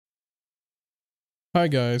Hi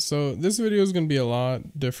guys, so this video is going to be a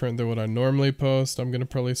lot different than what I normally post. I'm going to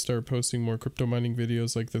probably start posting more crypto mining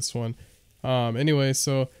videos like this one. Anyway,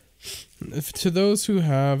 so to those who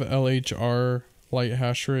have LHR light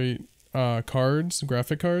hash rate cards,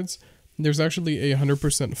 graphic cards, there's actually a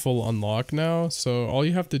 100% full unlock now. So all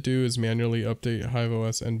you have to do is manually update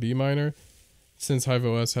HIVEOS NBMINER since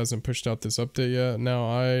HIVEOS hasn't pushed out this update yet. Now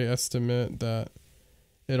I estimate that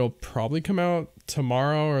it'll probably come out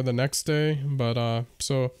tomorrow or the next day, but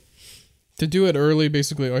so to do it early,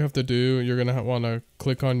 basically all you have to do, you're gonna want to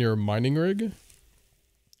click on your mining rig. You're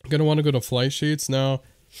gonna want to go to flight sheets. Now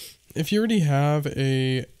if you already have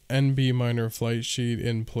a NBMINER flight sheet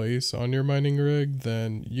in place on your mining rig,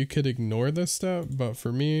 then you could ignore this step, but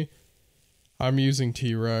for me, I'm using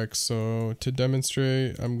T-Rex, so to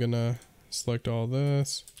demonstrate, I'm gonna select all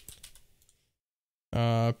this.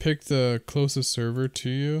 Pick the closest server to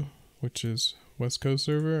you, which is West Coast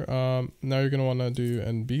server. Now you're gonna want to do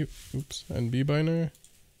NBMINER.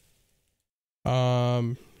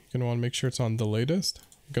 You're gonna want to make sure it's on the latest.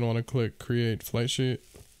 You're gonna want to click create flight sheet.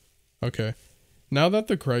 Okay, now that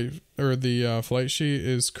the flight sheet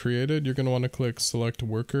is created, you're gonna want to click select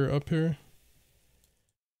worker up here.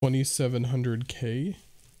 2700K.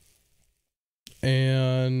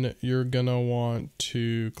 And you're gonna want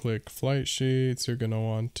to click flight sheets. You're gonna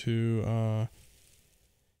want to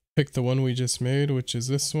pick the one we just made, which is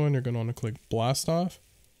this one. You're gonna want to click blast off.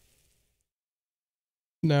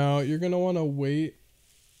 Now you're gonna want to wait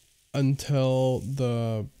until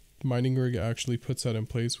the mining rig actually puts that in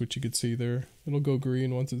place, which you can see there. It'll go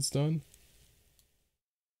green once it's done.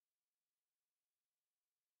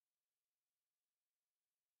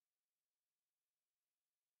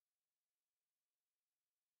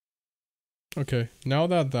 Okay, now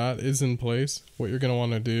that that is in place, what you're going to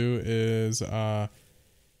want to do is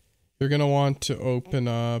you're going to want to open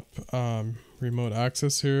up remote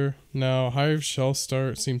access here. Now Hive shell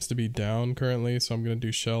start seems to be down currently, so I'm going to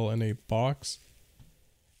do shell in a box.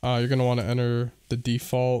 You're going to want to enter the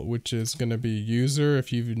default, which is going to be user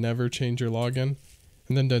if you've never changed your login.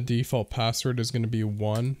 And then the default password is going to be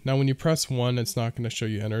 1. Now when you press 1, it's not going to show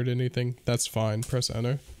you entered anything. That's fine. Press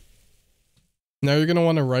enter. Now you're going to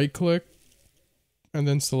want to right click and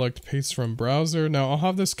then select paste from browser. Now I'll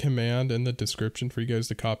have this command in the description for you guys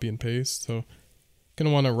to copy and paste. So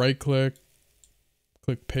gonna want to right click,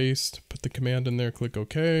 click paste, put the command in there, click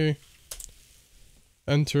OK,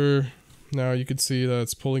 enter. Now you can see that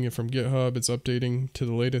it's pulling it from GitHub. It's updating to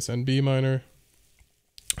the latest NBMINER.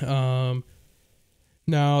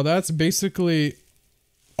 Now that's basically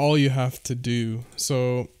all you have to do.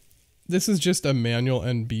 So this is just a manual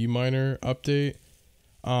NBMINER update.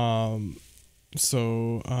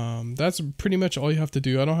 That's pretty much all you have to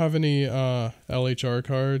do. I don't have any LHR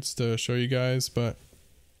cards to show you guys, but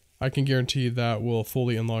I can guarantee that will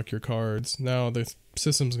fully unlock your cards. Now the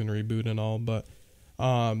system's gonna reboot and all, but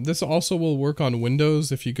this also will work on Windows.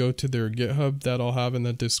 If you go to their GitHub, that I'll have in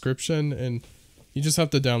the description, and you just have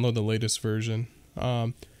to download the latest version.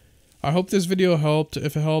 I hope this video helped.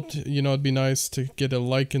 If it helped, you know, it'd be nice to get a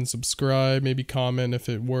like and subscribe, maybe comment if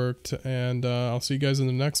it worked, and I'll see you guys in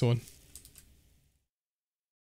the next one.